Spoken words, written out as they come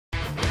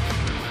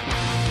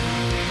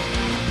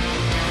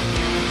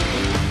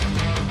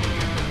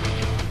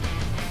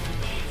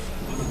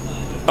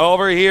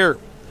Over here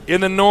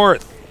in the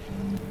north,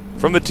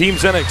 from the team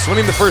ZeNEX,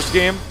 winning the first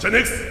game.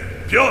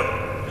 ZeNEX, Bjorn.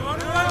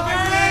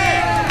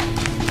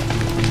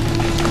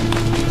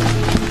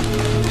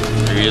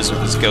 There he is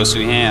with his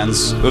Gosu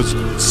hands. Those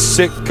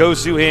sick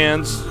Gosu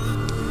hands.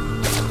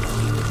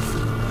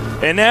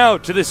 And now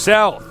to the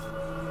south,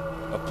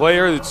 a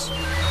player that's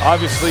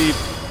obviously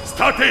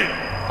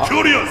StarTale,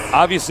 Curious.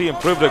 obviously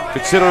improved a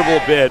considerable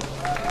bit.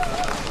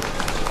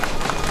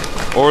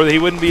 Or he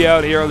wouldn't be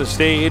out here on the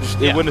stage.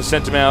 They wouldn't have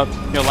sent him out.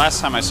 You know, last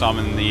time I saw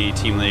him in the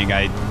team league,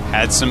 I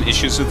had some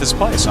issues with his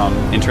play, so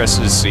I'm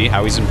interested to see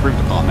how he's improved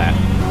upon that.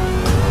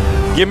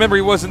 You remember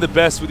he wasn't the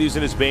best with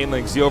using his Bane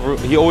links. He always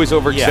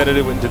overextended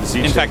it into the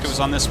siege. In fact, it was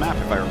on this map,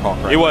 if I recall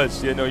correctly. It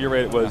was. Yeah, no, you're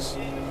right. It was.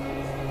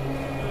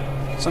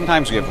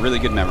 Sometimes we have really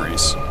good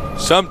memories.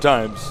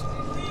 Sometimes.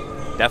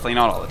 Definitely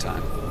not all the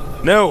time.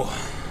 No.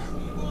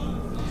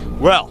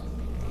 Well,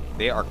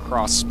 they are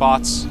cross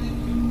spots.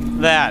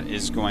 That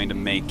is going to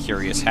make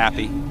Curious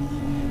happy.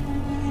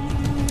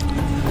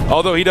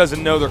 Although he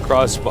doesn't know they're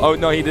cross. Oh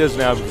no, he does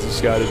now because he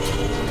scouted.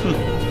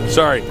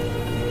 Sorry.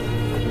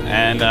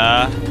 And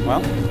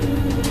well,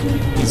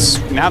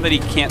 now that he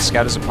can't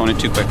scout his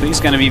opponent too quickly, he's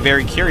going to be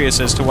very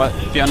curious as to what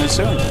Bjorn is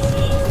doing.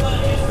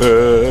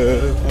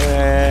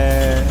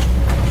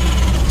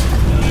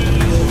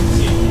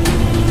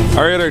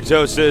 All right,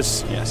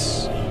 Artosis.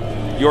 Yes.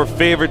 Your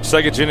favorite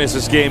Sega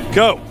Genesis game?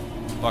 Go.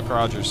 Buck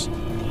Rogers.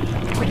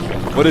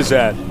 What is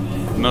that?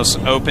 The most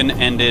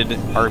open-ended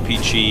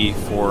RPG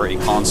for a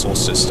console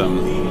system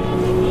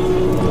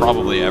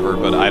probably ever,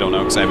 but I don't know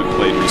because I haven't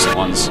played recent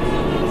ones.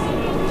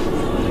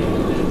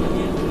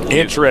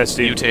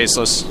 Interesting. You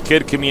tasteless.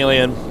 Kid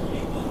Chameleon.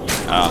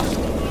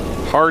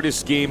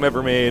 Hardest game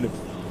ever made.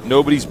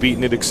 Nobody's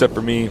beaten it except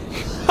for me.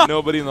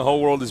 Nobody in the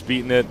whole world has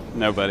beaten it.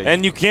 Nobody.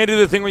 And you can't do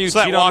the thing where you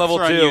cheat on level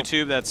 2. On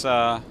YouTube, that's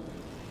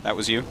that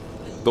was you.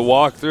 The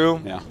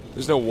walkthrough? Yeah.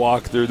 There's no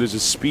walkthrough. There's a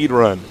speed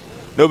run.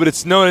 No, but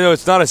it's no,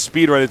 it's not a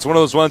speed run. It's one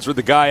of those ones where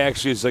the guy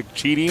actually is like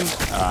cheating.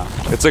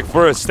 It's like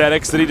for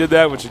aesthetics that he did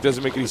that, which it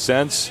doesn't make any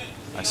sense.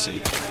 I see.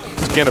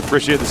 Just can't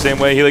appreciate it the same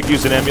way. He like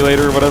used an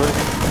emulator or whatever.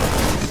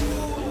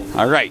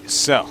 All right,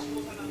 so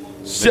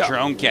the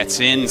drone gets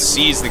in,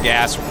 sees the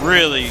gas.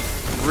 Really,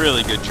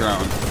 really good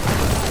drone.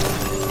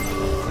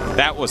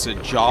 That was a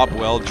job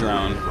well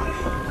drone.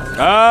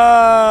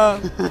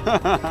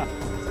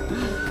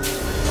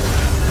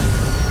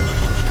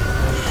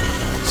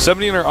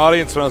 Somebody in our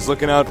audience when I was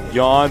looking out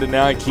yawned, and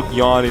now I keep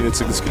yawning.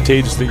 It's like this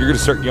contagious thing. You're going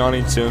to start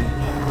yawning soon.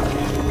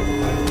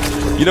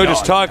 You know,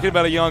 just talking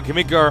about a yawn can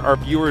make our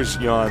viewers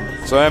yawn.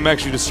 So I'm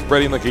actually just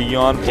spreading like a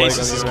yawn plague.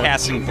 Cases is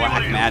casting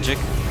black magic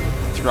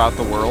throughout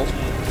the world.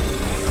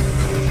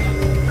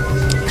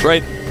 That's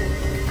right.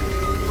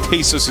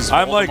 Tesos is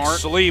I'm like Voldemort.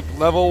 sleep,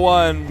 level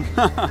 1.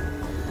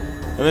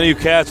 And then you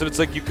cast it. It's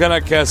like you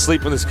cannot cast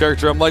sleep on this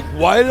character. I'm like,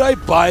 why did I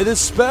buy this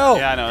spell?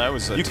 Yeah, I know, that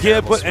was a You can't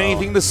terrible put spell.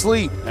 anything to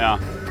sleep. Yeah.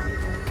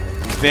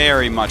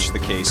 Very much the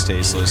case,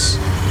 Tasteless.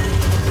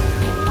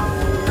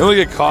 They only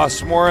get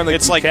costs more, and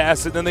It's you like-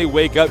 cast it, and then they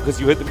wake up because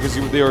you hit them because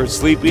they were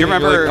sleeping. Do you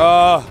remember?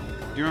 Like,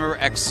 Do you remember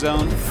X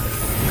Zone?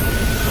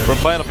 from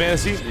Final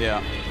Fantasy?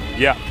 Yeah.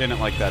 Yeah. Didn't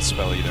like that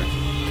spell either.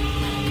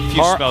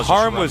 Few spells just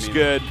Harm rubbed was me.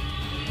 good.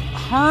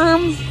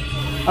 Harm?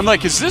 I'm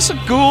like, is this a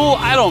ghoul?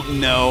 I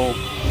don't know.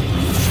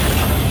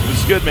 It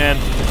was good, man.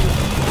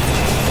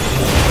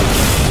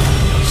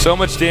 So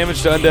much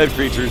damage to undead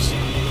creatures.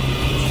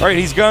 All right,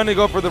 he's going to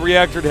go for the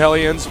reactor to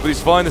Hellions, but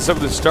he's following this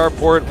up with a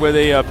starport with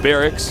a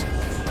barracks.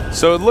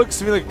 So it looks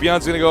to me like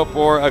Beyond's going to go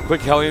for a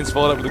quick Hellions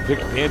followed up with a quick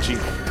Banshee.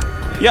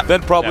 Yeah.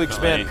 Then probably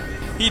Definitely.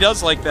 expand. He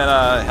does like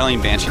that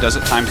Hellion Banshee does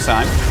it time to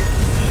time.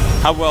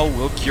 How well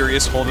will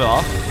Curious hold it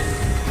off?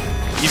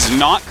 He's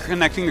not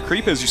connecting the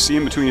creep, as you see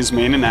in between his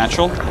main and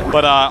natural.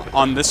 But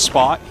on this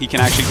spot, he can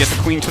actually get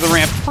the queen to the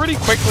ramp pretty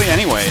quickly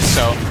anyway.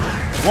 So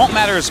it won't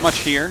matter as much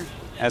here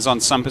as on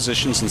some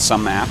positions and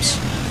some maps.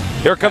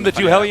 Here come the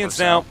two Hellions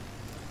now.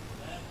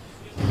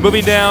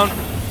 Moving down.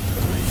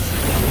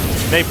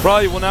 They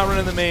probably will not run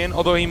in the main,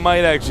 although he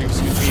might actually.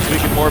 Excuse me, he's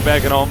making more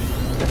back at home.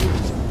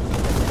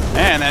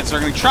 And that's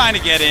certainly trying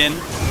to get in.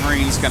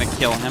 Marine's going to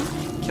kill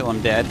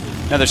him dead.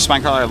 Another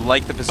Spinecrawler. I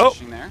like the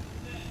positioning there.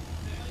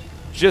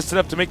 Just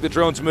enough to make the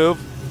drones move.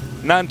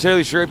 Not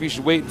entirely sure if you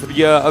should wait for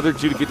the other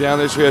two to get down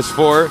there. So he has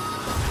 4.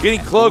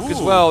 Getting Cloak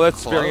as well.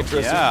 That's Cloak, very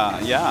interesting.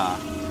 Yeah.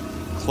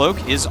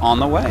 Cloak is on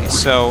the way.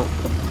 So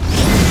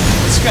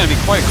it's going to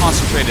be quite a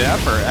concentrated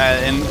effort.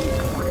 And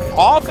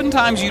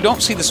oftentimes you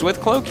don't see this with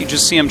Cloak. You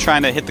just see him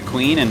trying to hit the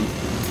queen and,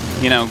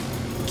 you know,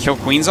 kill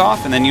queens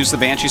off and then use the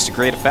Banshees to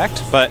great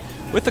effect. But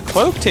with the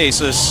Cloak,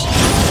 Tasus...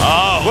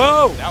 Oh!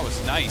 Whoa! That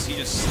was nice. He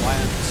just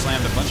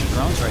slammed a bunch of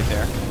drones right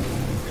there.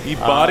 He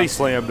body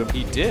slammed him.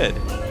 He did.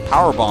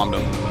 Power bombed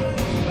him.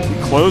 He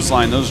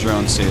clotheslined those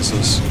drones,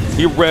 Tasus.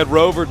 He Red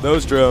Rovered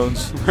those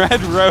drones.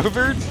 Red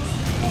Rovered?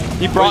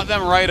 He brought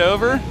them right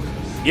over?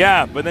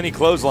 Yeah, but then he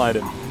clotheslined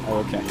him.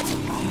 Oh, okay.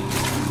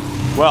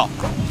 Well,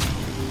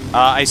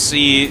 I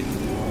see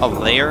a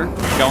layer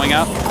going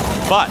up,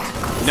 but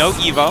no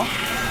Evo.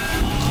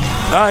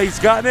 He's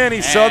gotten in.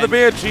 He saw the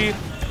Banshee.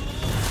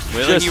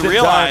 Will he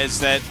realize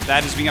that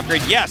that is being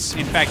upgraded? Yes,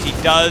 in fact, he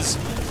does.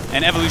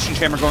 An evolution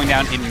chamber going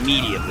down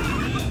immediately.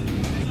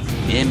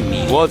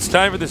 Well, it's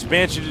time for this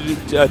Banshee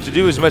to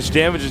do as much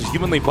damage as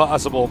humanly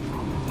possible.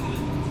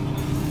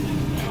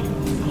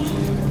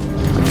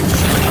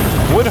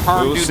 Would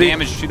harm do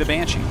damage to the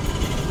Banshee?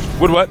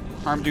 Would what?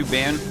 Harm do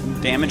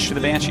damage to the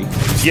Banshee?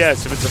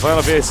 Yes, if it's a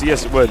Final Fantasy,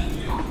 yes, it would.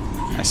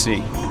 I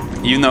see.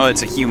 Even though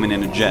it's a human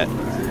in a jet.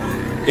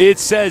 It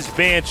says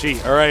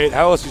Banshee, all right?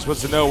 How else are you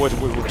supposed to know what's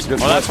going to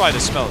Well, that's why the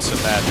spell is so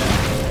bad then.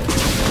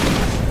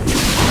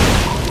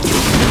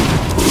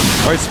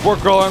 All right, Sport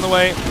Crawler on the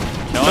way.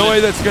 No way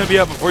that's going to be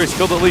up before he's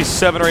killed at least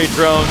 7 or 8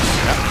 drones.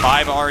 Got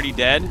 5 already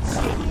dead. In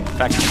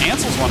fact, he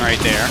cancels one right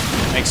there.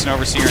 Makes an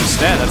Overseer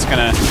instead. That's going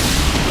to...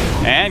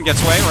 And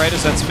gets away right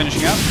as that's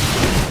finishing up.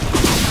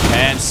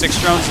 And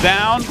 6 drones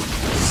down.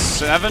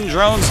 7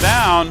 drones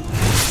down.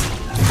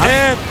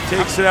 And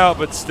takes it out,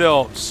 but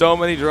still, so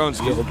many drones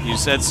killed. You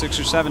said 6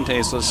 or 7,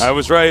 Tasteless. I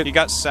was right. He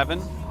got 7.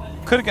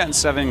 Could have gotten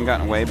 7 and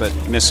gotten away, but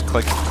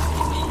misclicked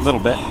a little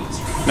bit.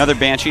 Another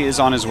Banshee is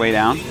on his way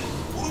down.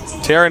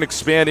 Terran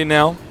expanding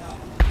now.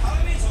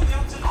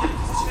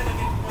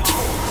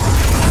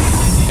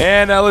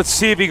 And let's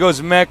see if he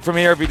goes mech from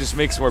here, if he just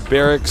makes more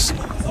barracks.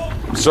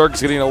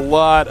 Zerg's getting a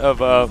lot of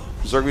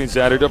Zerglings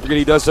out here. Don't forget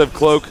he does have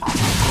Cloak.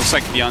 Looks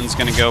like Bjorn's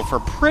going to go for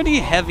pretty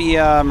heavy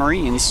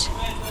Marines.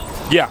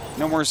 Yeah.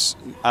 No more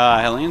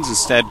Hellions.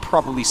 Instead,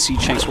 probably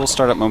Siege Tanks will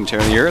start up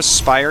momentarily here.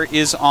 Spire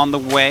is on the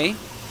way.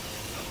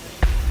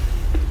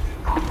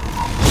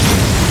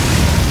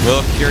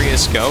 Will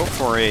Curious go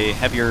for a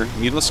heavier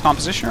Mutalist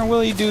composition, or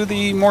will he do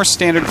the more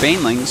standard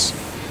Banelings?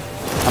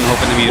 I'm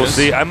hoping the Mutas. We'll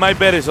see. My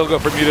bet is he'll go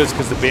for Mutas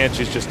because the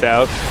Banshee's just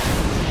out.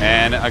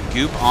 And a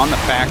Goop on the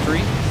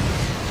factory.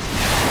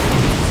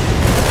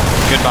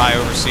 Goodbye,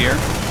 Overseer.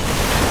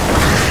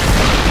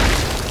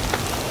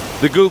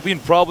 The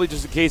Gooping probably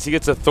just in case he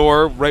gets a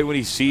Thor right when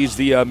he sees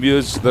the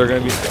Mutas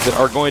that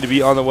are going to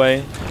be on the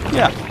way.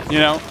 Yeah, you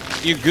know,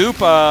 you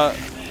Goop a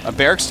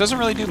barracks doesn't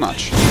really do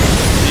much. You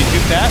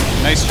Goop that,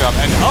 nice job.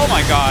 And oh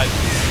my God,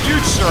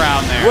 huge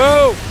surround there.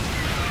 Whoa!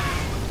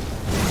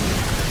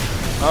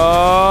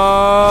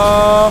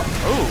 Oh,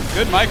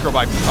 good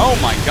microbyte. Oh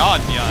my God,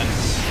 Bjorn.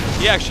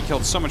 He actually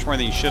killed so much more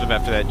than he should have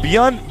after that.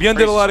 Bjorn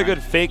did a lot of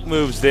good fake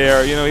moves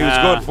there. You know, he was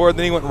going forward,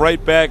 then he went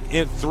right back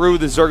in through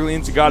the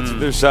Zerglings and got to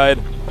their side.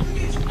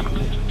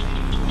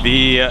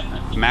 The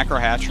macro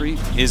hatchery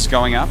is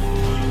going up,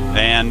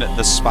 and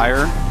the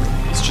Spire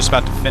is just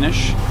about to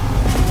finish.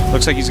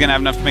 Looks like he's going to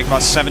have enough to make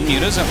about 7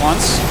 mutas at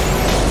once.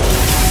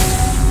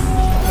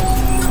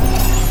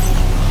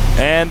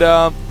 And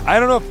I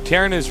don't know if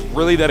Terran is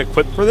really that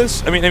equipped for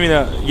this.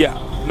 Yeah.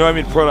 No, I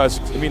mean Protoss.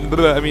 I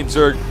mean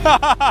Zerg.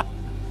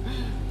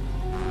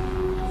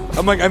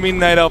 I mean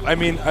Night Elf. I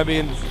mean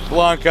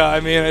Blanca. I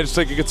just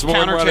think it gets more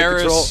and more out of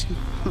control.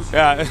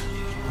 Yeah.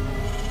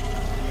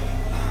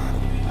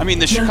 I mean,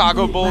 the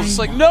Chicago Bulls. It's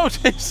like, no,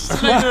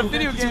 it's not even a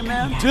video game,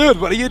 man. Dude,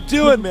 what are you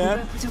doing,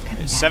 man?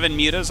 7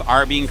 mutas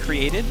are being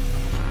created.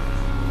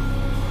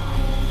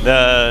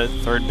 The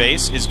third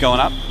base is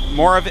going up.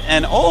 More of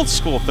an old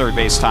school third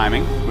base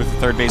timing, with the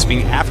third base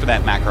being after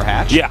that macro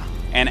hatch. Yeah.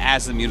 And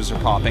as the mutas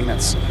are popping,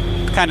 that's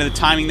kind of the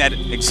timing that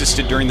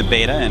existed during the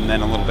beta, and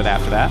then a little bit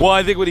after that. Well,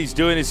 I think what he's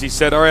doing is he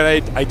said, all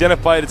right, I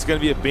identified it's going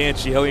to be a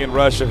Banshee Hellion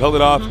rush. I've held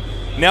it off.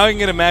 Now I can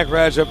get a macro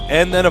hatch up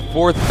and then a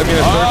third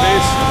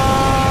base,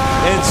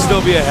 and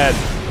still be ahead.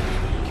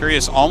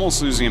 Curious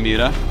almost losing a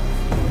muta.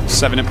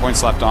 7 hit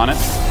points left on it.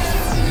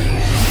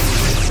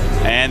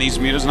 And these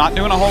mutas not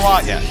doing a whole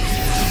lot yet.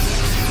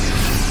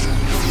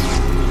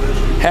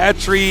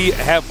 Hatchery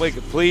halfway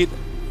complete.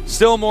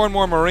 Still more and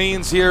more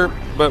Marines here,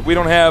 but we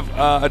don't have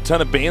a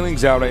ton of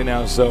Banelings out right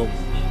now, so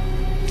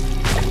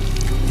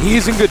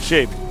he's in good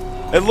shape.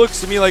 It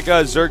looks to me like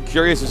Zerg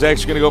Curious is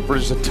actually going to go for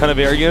just a ton of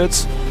air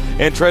units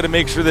and try to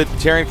make sure that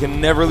Terran can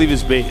never leave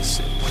his base.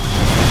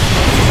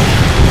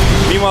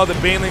 Meanwhile, the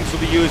Banelings will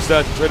be used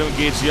to try to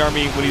engage the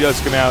army when he does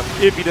come out,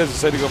 if he does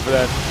decide to go for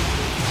that.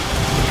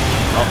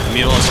 Well,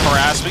 Mutalist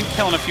harassment,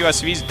 killing a few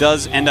SCVs,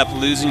 does end up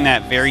losing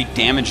that very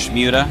damaged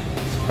muta.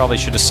 Probably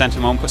should have sent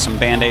him home, put some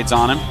band-aids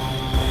on him.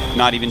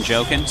 Not even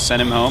joking.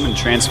 Send him home and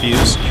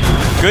transfuse.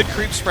 Good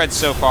creep spread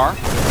so far.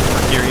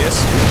 We're curious.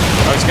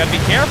 Oh, he's got to be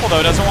careful,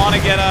 though. Doesn't want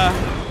to get a...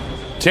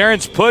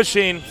 Terran's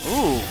pushing.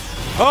 Ooh.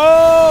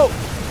 Oh!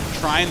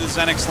 Trying the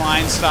ZeNEX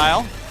line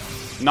style.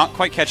 Not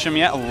quite catching him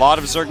yet. A lot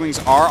of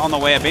Zerglings are on the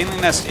way. A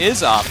Baneling Nest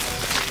is up.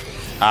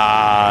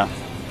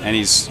 And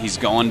he's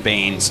going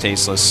Banes,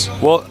 Tasteless.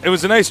 Well, it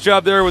was a nice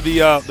job there with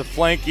the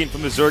flanking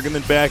from the Zerg and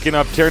then backing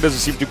up. Terran doesn't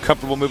seem too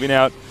comfortable moving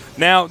out.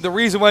 Now, the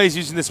reason why he's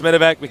using this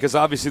medevac, because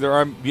obviously there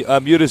are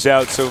mutas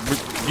out, so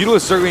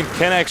Mutalist Zergling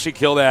can actually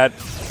kill that.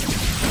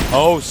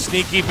 Oh,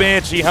 sneaky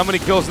Banshee. How many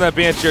kills in that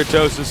Banshee,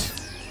 Artosis?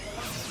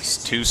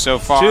 It's 2 so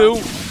far.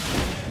 2.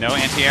 No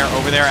anti-air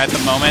over there at the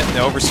moment.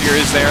 The Overseer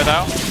is there,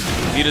 though.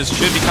 Mutas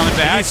should be coming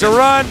back. He needs to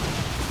run.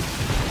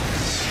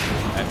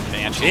 That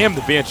Banshee. Damn,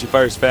 the Banshee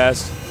fires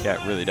fast.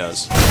 Yeah, it really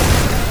does.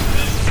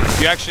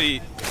 You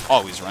actually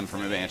always run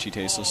from a Banshee,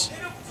 Tasteless.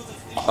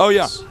 Oh,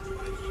 yeah.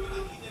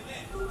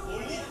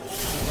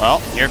 Well,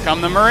 here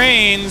come the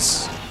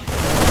Marines.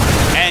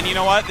 And you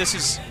know what? This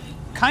is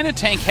kind of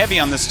tank heavy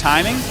on this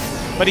timing,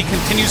 but he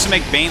continues to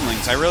make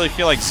Banelings. I really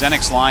feel like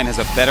ZeNEX line has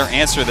a better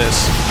answer to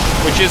this,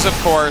 which is, of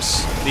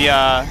course, the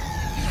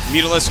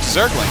Mutalisk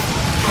Zergling.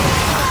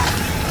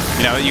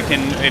 You know, you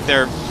can, if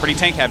they're pretty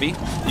tank heavy,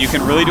 you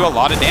can really do a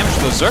lot of damage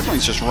to those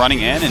Zerglings just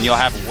running in, and you'll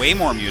have way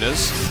more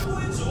mutas.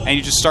 And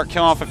you just start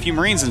killing off a few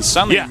Marines, and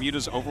suddenly your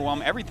mutas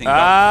overwhelm everything.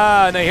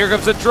 Ah, now here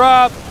comes a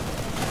drop.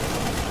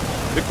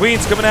 The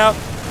Queen's coming out.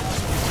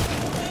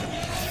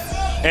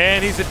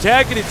 And he's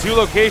attacking in 2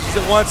 locations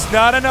at once.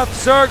 Not enough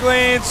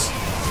Zerglings.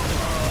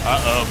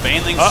 Uh-oh,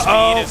 Baneling's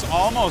speed is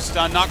almost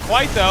done. Not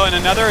quite, though. And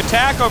another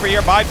attack over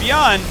here by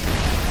Beyond.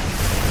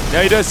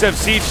 Now he does have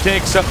siege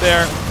tanks up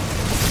there.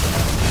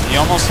 He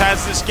almost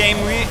has this game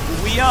we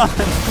on.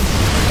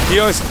 He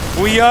goes,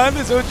 we on?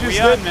 Is that what you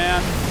said?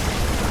 Man.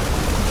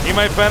 He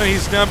might find out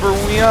he's number 1.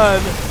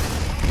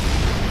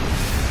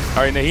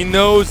 All right, now he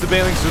knows the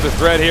Banelings are the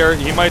threat here.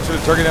 He might try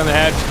to target down the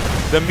hatch.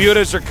 The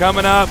mutas are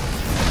coming up.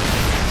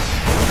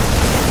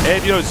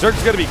 And, you know,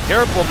 Zerg's got to be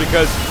careful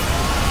because,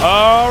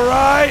 all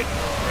right.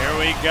 Here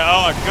we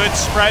go. A good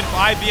spread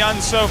by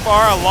Beyond so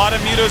far. A lot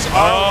of mutas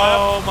are left.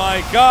 Oh,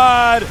 my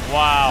God.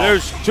 Wow.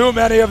 There's too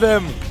many of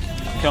them.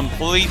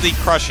 Completely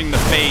crushing the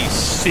face.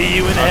 See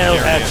you in hell,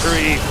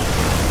 hatchery.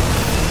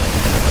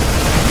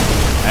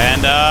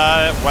 And,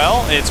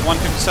 well, it's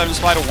 157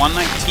 supply to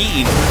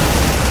 119.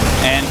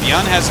 And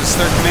Beyond has his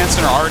 3rd command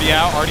center already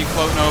out, already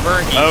floating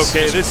over.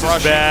 Okay, this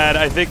is bad.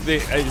 I think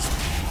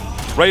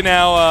right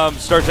now,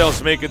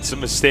 StarTale's making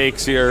some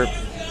mistakes here.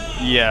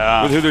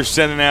 Yeah. With who they're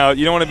sending out.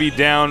 You don't want to be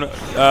down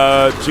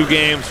 2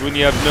 games when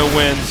you have no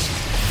wins.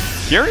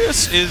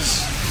 Furious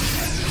is...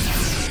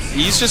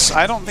 He's just...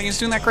 I don't think he's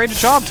doing that great a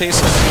job,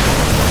 Tayson.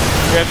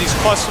 We have these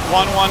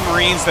 +1/1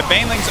 Marines. The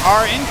Banelings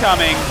are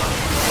incoming.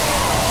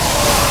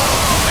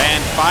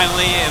 And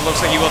finally, it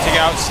looks like he will take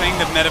out, sending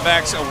the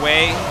medevacs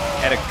away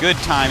at a good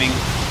timing.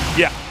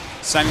 Yeah.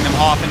 Sending them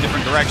off in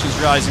different directions,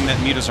 realizing that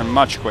mutas are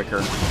much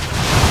quicker.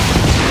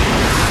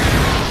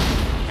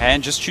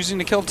 And just choosing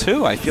to kill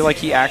 2. I feel like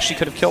he actually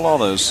could have killed all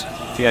those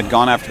if he had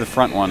gone after the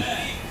front one.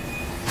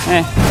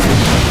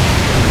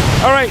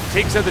 All right,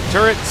 takes out the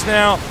turrets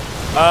now.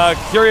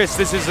 Curious,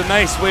 this is a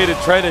nice way to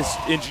try to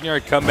engineer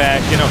a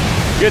comeback. You know,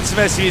 get some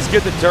SCs,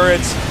 get the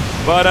turrets.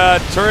 But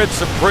turrets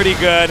are pretty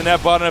good, and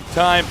that bought enough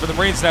time for the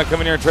Marines now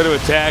come in here and try to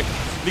attack.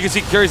 You can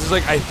see Curious is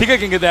like, I think I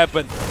can get that,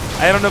 but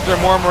I don't know if there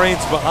are more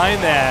Marines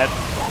behind that.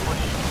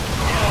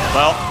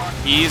 Well,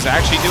 he's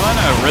actually doing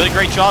a really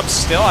great job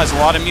still. Has a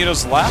lot of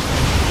mutas left.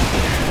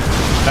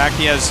 In fact,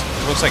 he has,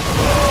 looks like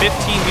 15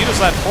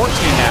 mutas left, 14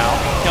 now.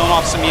 Killing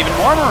off some even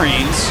more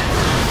Marines.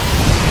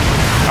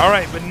 All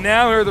right, but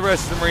now here are the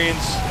rest of the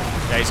Marines.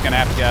 Yeah, he's going to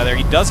have to get out of there.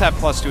 He does have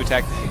 +2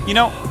 attack. You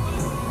know,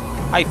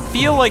 I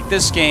feel like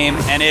this game,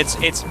 and it's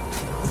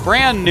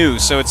brand new,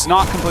 so it's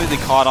not completely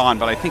caught on,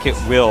 but I think it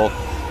will.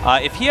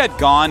 If he had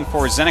gone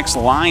for ZeNEX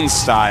line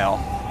style,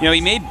 you know,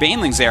 he made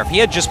Banelings there. If he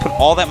had just put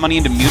all that money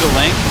into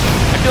Mutaling,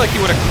 I feel like he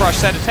would have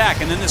crushed that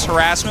attack, and then this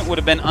harassment would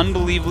have been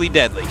unbelievably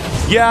deadly.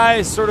 Yeah,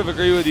 I sort of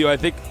agree with you. I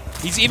think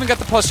he's even got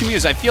the +2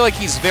 mutas. I feel like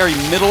he's very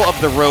middle of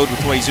the road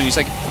with what he's doing. He's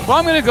like, well,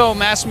 I'm going to go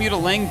mass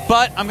Mutaling,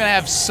 but I'm going to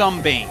have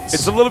some Banes.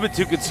 It's a little bit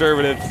too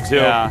conservative, too.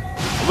 Yeah.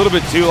 A little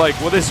bit too like,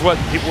 well, this is what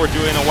people were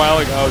doing a while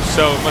ago,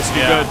 so it must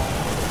be good.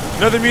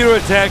 Another muta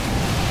attack.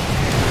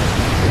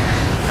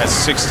 Has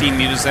 16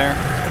 mutas there.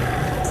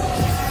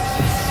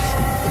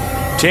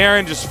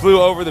 Terran just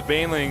flew over the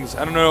Banelings.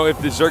 I don't know if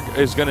the Zerg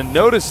is going to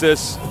notice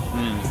this.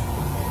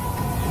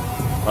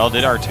 Well,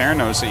 did our Terran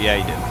notice it? Yeah,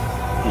 he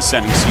did. He's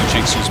sending Siege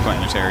Tanks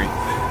planetary.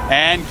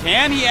 And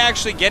can he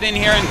actually get in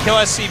here and kill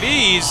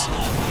SCVs?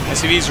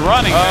 SCVs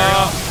running.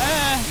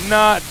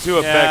 Not too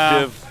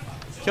effective.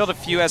 Killed a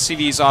few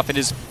SCVs off. It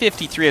is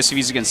 53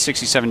 SCVs against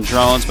 67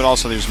 drones, but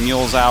also there's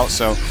mules out,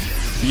 so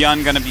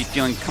Yun going to be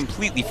feeling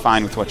completely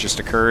fine with what just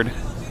occurred.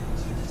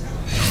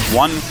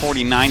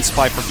 149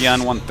 supply for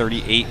Yun,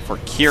 138 for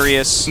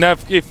Curious. Now,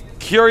 if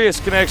Curious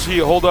can actually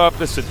hold off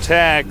this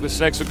attack, this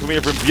next one coming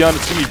in from Beyond,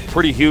 it's going to be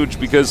pretty huge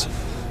because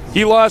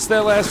he lost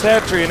that last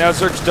hatchery, and now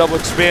Zerg's double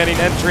expanding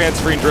and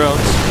transferring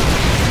drones.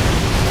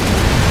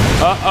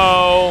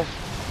 Uh-oh.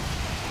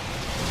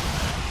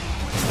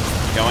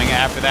 Going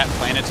after that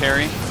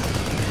planetary.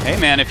 Hey,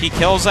 man, if he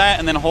kills that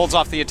and then holds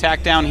off the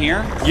attack down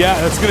here. Yeah,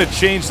 that's going to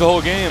change the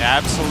whole game.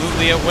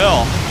 Absolutely it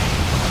will.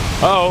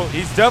 Uh-oh,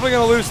 he's definitely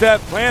going to lose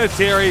that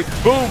planetary.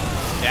 Boom.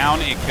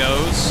 Down it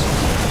goes.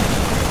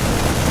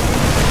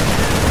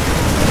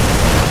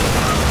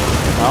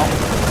 Well,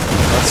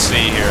 let's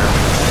see here.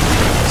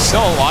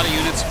 Still a lot of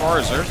units for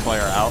our Zerg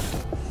player out.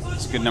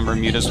 It's a good number of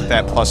mutas with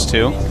that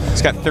 +2.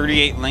 He's got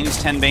 38 Lings,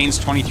 10 Banes,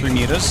 23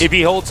 mutas. If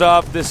he holds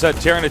off this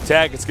Terran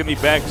attack, it's going to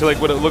be back to like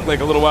what it looked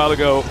like a little while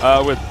ago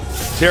with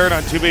Terran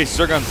on 2 base,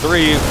 Zerg on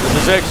 3. It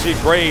was actually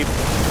great.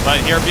 But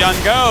here Beyond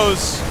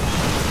goes.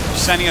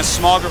 Sending a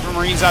small group of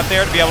Marines out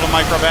there to be able to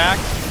micro back.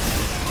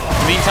 In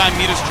the meantime,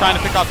 Muta's trying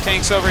to pick off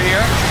tanks over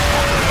here.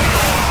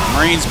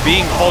 Marines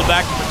being pulled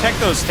back to protect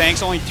those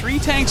tanks. Only 3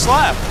 tanks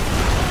left.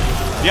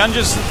 Beyond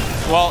just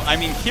Well, I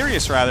mean,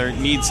 Curious, rather,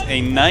 needs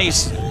a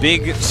nice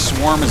big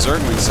swarm of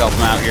Zerglings to help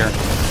him out here.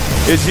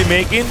 Is he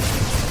making?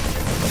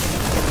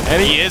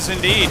 He is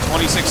indeed.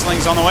 26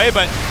 slings on the way,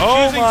 but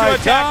Oh choosing my to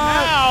attack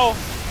now.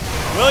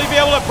 Will he be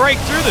able to break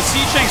through? The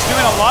Siege Tank's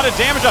doing a lot of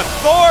damage on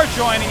Thor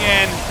joining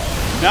in.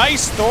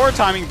 Nice Thor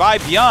timing by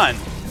Bjorn.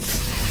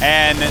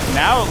 And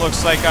now it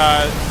looks like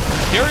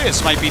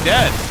Curious might be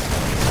dead.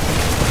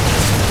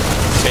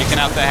 Taking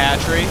out the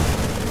hatchery.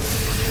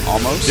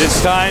 Almost.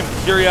 This time,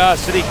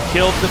 Curiosity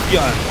killed the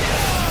Bjorn.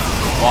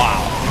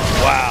 Wow.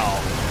 Wow.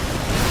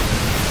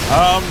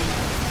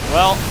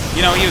 Well,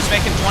 you know, he was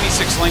making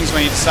 26 lings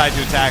when he decided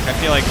to attack. I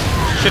feel like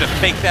should have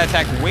faked that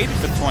attack, waited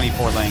for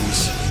 24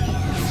 lings,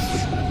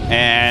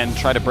 and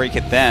try to break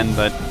it then,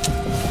 but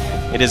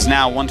it is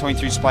now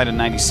 123 supply to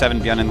 97,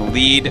 Bjorn in the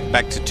lead.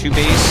 Back to 2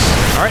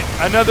 base. All right,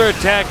 another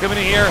attack coming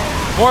in here.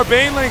 More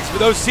Banelings, but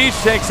those Siege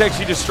Tanks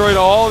actually destroyed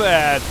all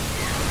that.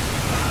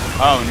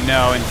 Oh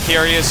no, and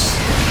Curious,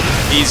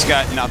 he's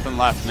got nothing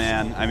left,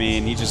 man. I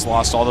mean, he just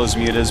lost all those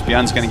mutas.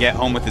 Bjorn's going to get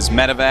home with his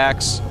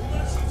Medivacs.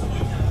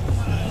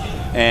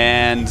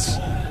 And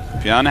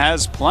Bjorn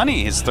has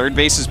plenty. His 3rd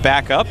base is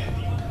back up.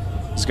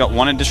 He's got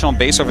 1 additional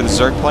base over the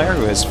Zerg player,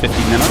 who has 50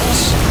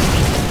 minerals.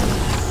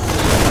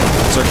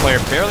 Zerg player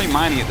barely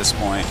mining at this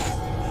point.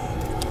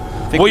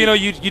 Well, you know,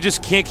 you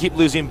just can't keep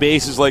losing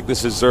bases like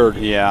this as Zerg.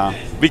 Yeah.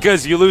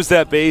 Because you lose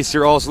that base,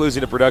 you're also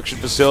losing a production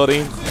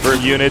facility for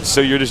units,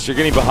 so you're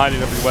getting behind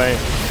in every way.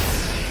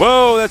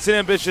 Whoa, that's an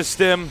ambitious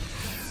stim.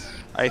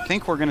 I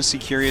think we're going to see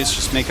Curious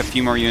just make a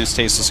few more units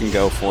tasteless and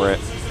go for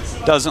it.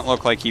 Doesn't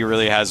look like he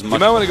really has much. You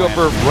might want to go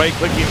for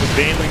right-clicking with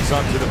Banelings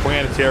onto the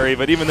planetary,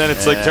 but even then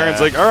it's like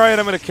turns like, all right,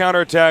 I'm going to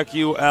counterattack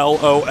you,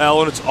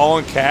 LOL, and it's all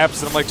in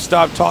caps, and I'm like,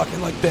 stop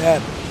talking like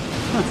that.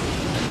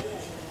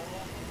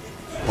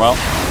 Well,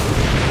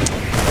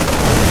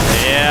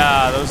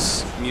 yeah,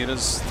 those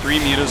mutas, 3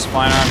 mutas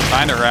flying around,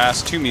 kind of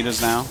harassed, 2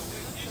 mutas now.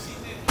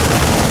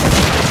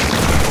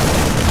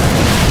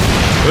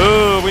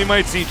 Ooh, we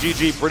might see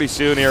GG pretty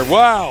soon here.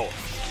 Wow.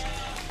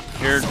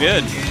 You're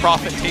good.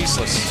 Prophet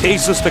tasteless.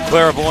 Tasteless to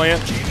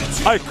clairvoyant.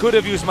 I could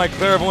have used my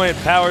clairvoyant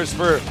powers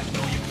for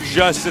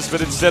justice,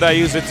 but instead I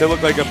use it to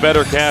look like a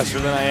better caster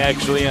than I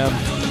actually am.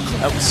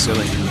 That was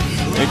silly.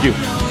 Thank you.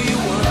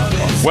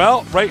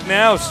 Well, right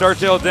now,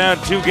 StarTale down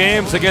 2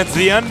 games against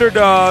the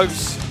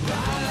underdogs.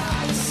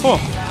 Oh.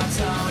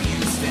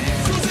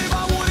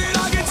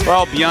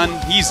 Well, Bjorn,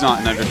 he's not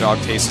an underdog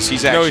tasteless.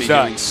 He's actually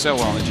doing so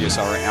well in the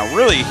GSL right now.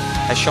 Really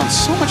has shown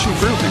so much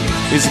improvement.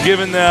 He's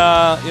given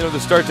the the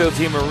StarTale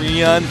team a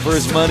run for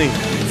his money.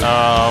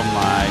 Oh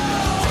my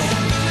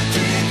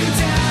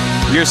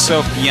God. You're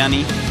so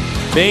Bjorny.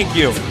 Thank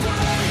you.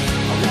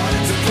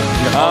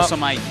 You're also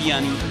my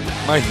Bjorny.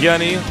 My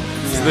Bjorny.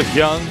 This is the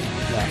Bjorn.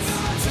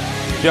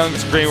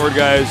 Bjorn's green word,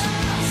 guys.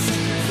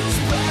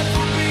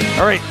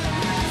 All right.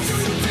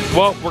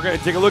 Well, we're going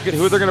to take a look at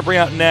who they're going to bring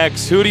out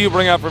next. Who do you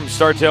bring out from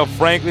StarTale?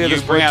 Frankly, at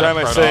this point in time,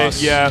 I say,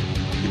 yeah.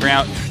 You bring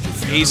out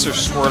Ace or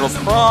Squirtle?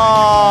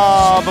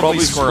 Probably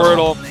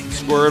Squirtle.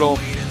 Squirtle.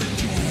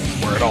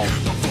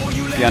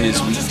 Bjorn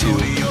is weak to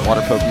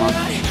water Pokemon.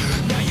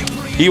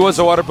 He was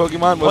a water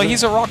Pokemon, well,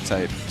 he's a rock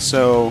type,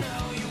 so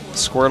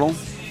Squirtle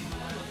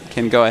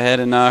can go ahead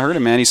and hurt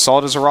him, man. He's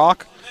solid as a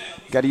rock.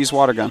 Got to use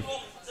Water Gun.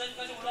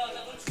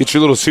 Get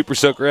your little Super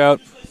Soaker out.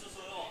 Do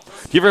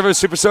you ever have a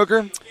Super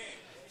Soaker?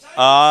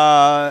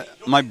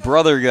 My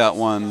brother got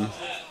one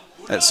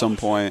at some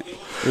point.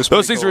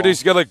 Those things are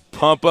ridiculous. You got to like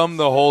pump them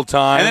the whole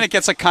time. And then it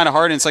gets like kind of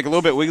hard and it's like a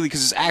little bit wiggly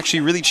because it's actually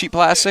really cheap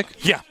plastic.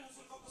 Yeah.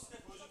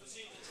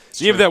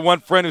 You have that one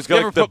friend who's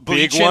got like the big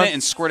bleach one? in it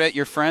and squirt it at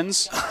your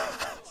friends?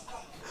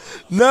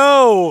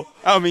 No.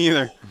 Oh, me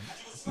either.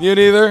 You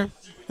neither?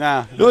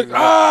 Nah. You're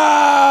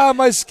like,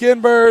 my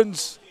skin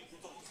burns.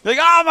 You're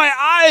like, my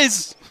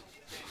eyes.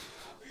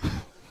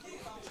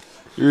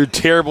 You're a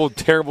terrible,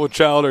 terrible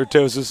child,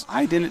 Artosis.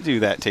 I didn't do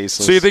that,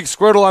 Tasteless. So you think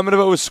Squirtle? I'm going to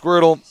vote with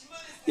Squirtle.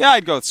 Yeah,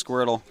 I'd go with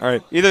Squirtle. All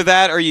right. Either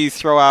that or you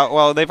throw out,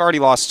 well, they've already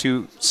lost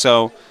 2,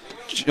 so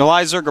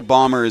July Zerg or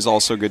Bomber is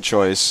also a good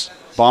choice.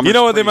 Bomber's you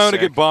know what? They might want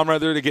sick. to get Bomber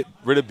out there to get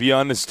rid of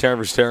Beyond this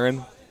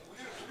Terran.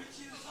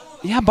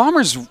 Yeah,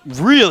 Bomber's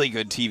really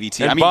good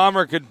TVT. And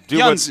Bomber could do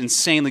Beyond's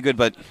insanely good,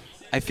 but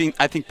I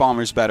think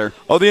Bomber's better.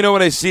 Oh, you know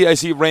what I see? I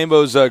see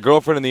Rainbow's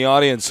girlfriend in the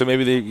audience, so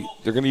maybe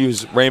they're going to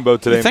use Rainbow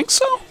today. You think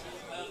so?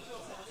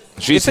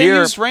 She's if they here.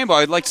 use Rainbow,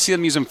 I'd like to see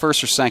them use him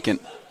 1st or 2nd.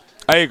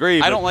 I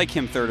agree. I don't like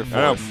him 3rd or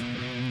 4th.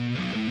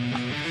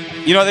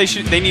 You know, they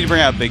need to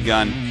bring out Big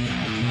Gun.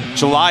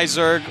 July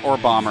Zerg or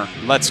Bomber.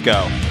 Let's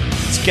go.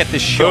 Let's get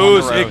this show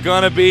on the road. Who's it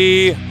going to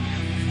be?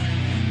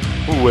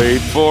 Wait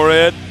for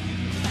it.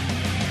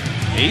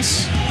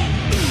 Ace?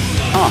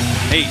 Huh.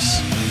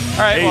 Ace.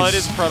 All right, Ace. well, it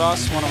is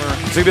Protoss. One of our...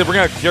 It's like they bring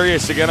out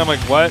Curious again. I'm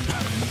like, what?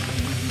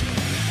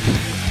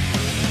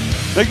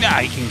 Like, nah,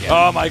 he can get it.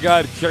 Oh, my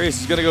God.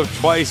 Curious is going to go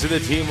twice in the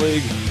team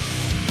league.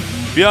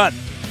 Beyond,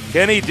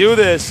 can he do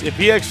this? If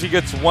he actually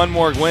gets one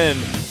more win,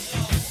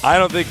 I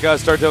don't think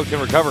StarTale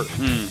can recover.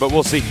 But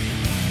we'll see.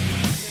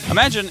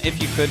 Imagine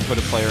if you could put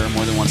a player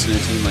more than once in a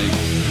team league.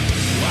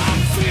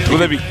 Would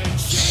that be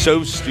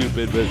so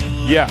stupid, but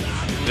yeah.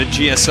 The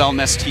GSL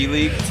Nest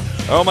League.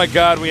 Oh my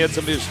God, we had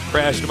somebody just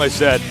crash into my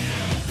set.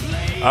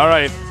 All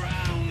right.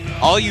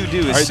 All you do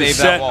is save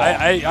that wall.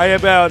 I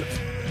about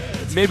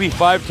maybe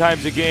 5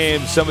 times a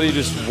game, somebody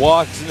just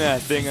walks in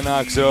that thing and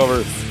knocks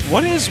over.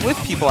 What is with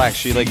people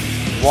actually, like,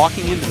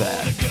 walking into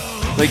that?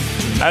 Like,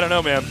 I don't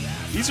know, man.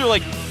 These are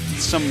like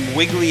some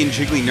wiggly and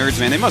jiggly nerds,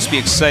 man. They must be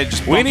excited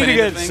just We need to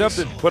get things.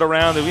 something put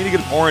around it. We need to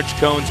get orange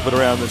cones put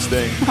around this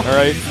thing. All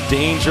right?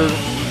 Danger.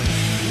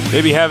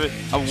 Maybe have it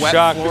A wet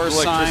shock floor with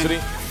electricity.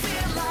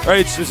 sign. All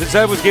right, so since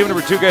that was game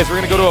number 2, guys, we're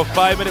going to go to a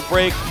 5-minute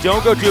break.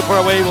 Don't go too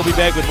far away. We'll be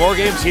back with more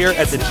games here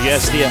at the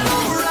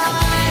GSTL.